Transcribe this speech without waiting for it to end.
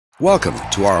Welcome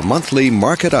to our monthly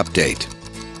market update.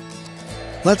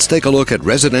 Let's take a look at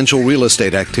residential real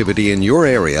estate activity in your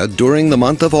area during the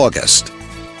month of August.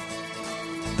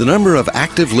 The number of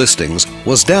active listings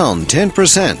was down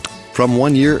 10% from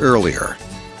 1 year earlier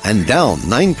and down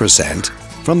 9%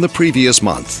 from the previous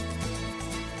month.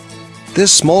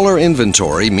 This smaller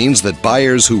inventory means that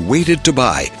buyers who waited to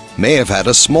buy may have had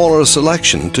a smaller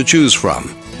selection to choose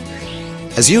from.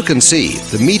 As you can see,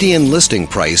 the median listing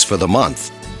price for the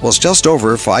month was just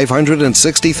over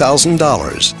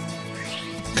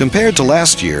 $560,000. Compared to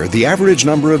last year, the average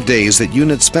number of days that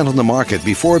units spent on the market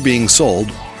before being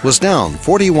sold was down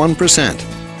 41%.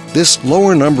 This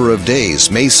lower number of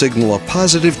days may signal a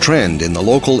positive trend in the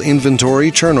local inventory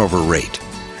turnover rate.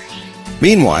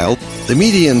 Meanwhile, the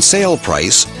median sale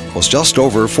price was just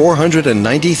over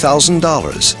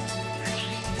 $490,000.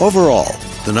 Overall,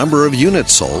 the number of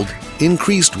units sold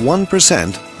increased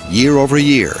 1% year over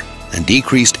year and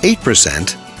decreased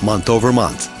 8% month over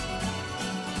month.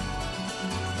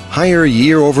 Higher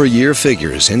year-over-year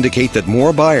figures indicate that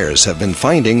more buyers have been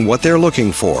finding what they're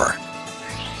looking for.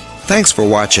 Thanks for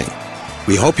watching.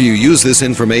 We hope you use this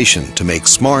information to make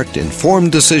smart,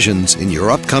 informed decisions in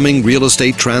your upcoming real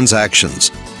estate transactions.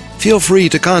 Feel free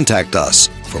to contact us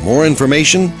for more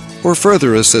information or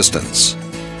further assistance.